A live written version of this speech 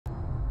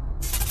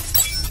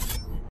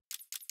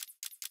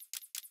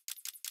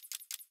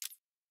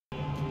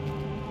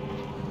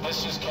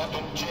This is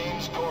Captain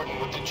James Gordon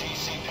with the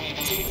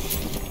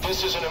GCPD.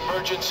 This is an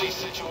emergency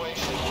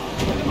situation,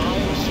 and I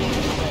am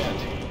assuming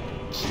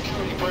command.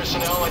 Security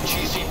personnel and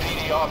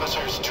GCPD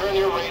officers, turn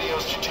your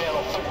radios to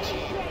channel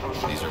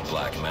 13. These are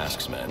Black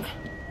Mask's men.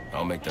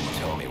 I'll make them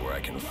tell me where I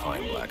can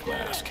find Black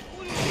Mask.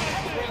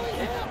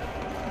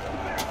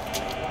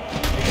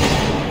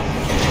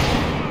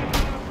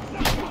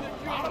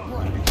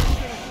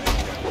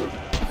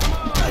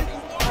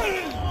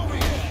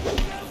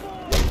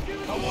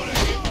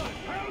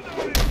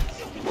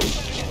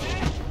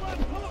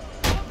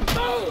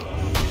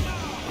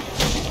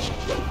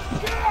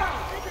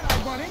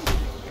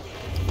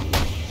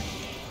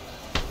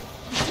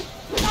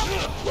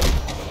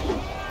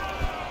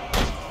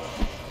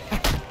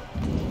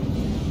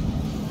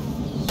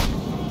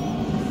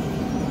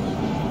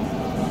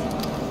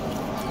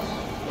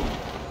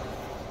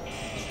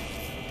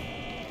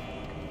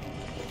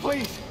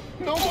 Please,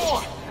 no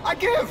more! I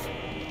give!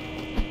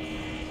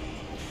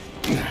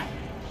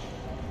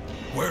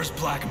 Where's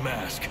Black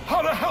Mask?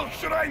 How the hell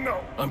should I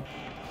know?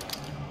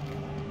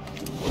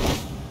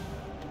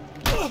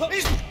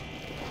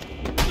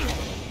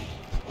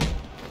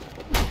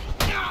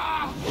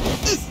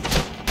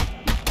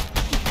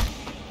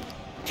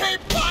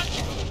 Keep on!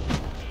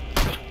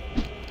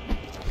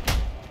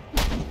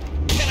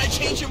 Can I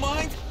change your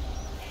mind?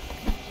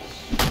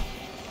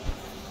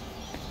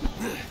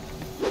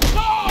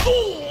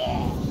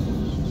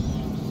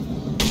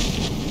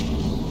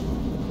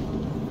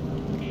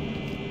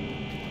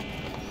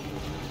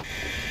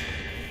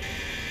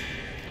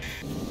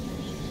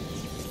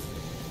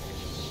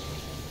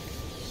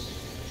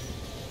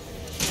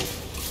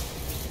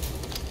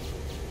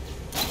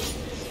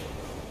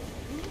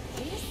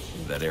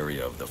 That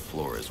area of the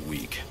floor is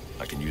weak.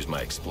 I can use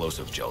my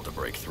explosive gel to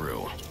break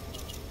through.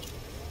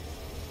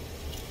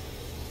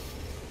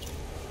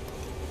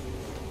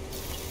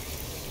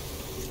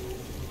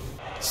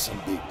 Some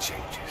big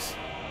changes.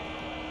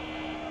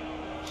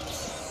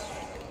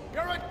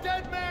 You're a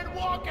dead man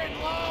walking,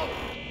 Lo!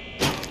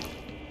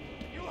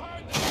 You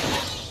heard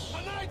that?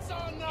 Tonight's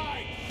our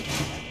night!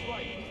 That's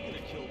right, he's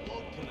gonna kill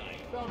Lo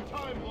tonight. About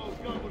time Lo's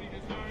got what he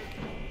deserves.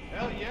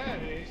 Hell yeah,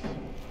 it is.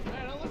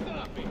 Hey, now listen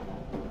up, people.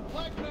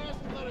 Black Mask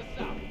let us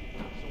out.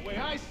 So the way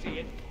I see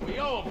it, we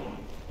owe him one.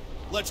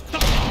 Let's go!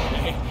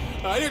 Hey,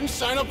 I didn't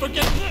sign up for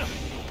getting...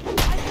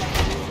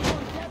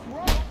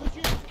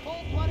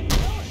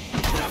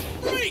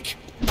 Freak!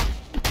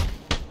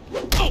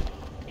 Oh!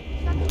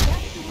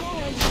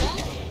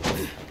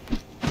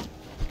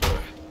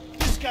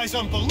 This guy's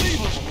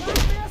unbelievable!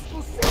 Black Mask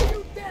will see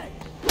you dead!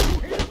 You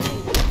hear me?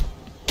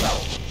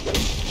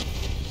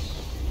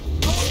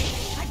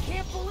 I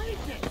can't believe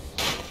this!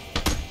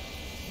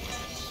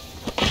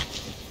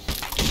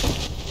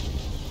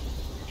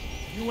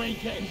 You ain't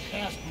getting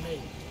past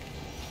me.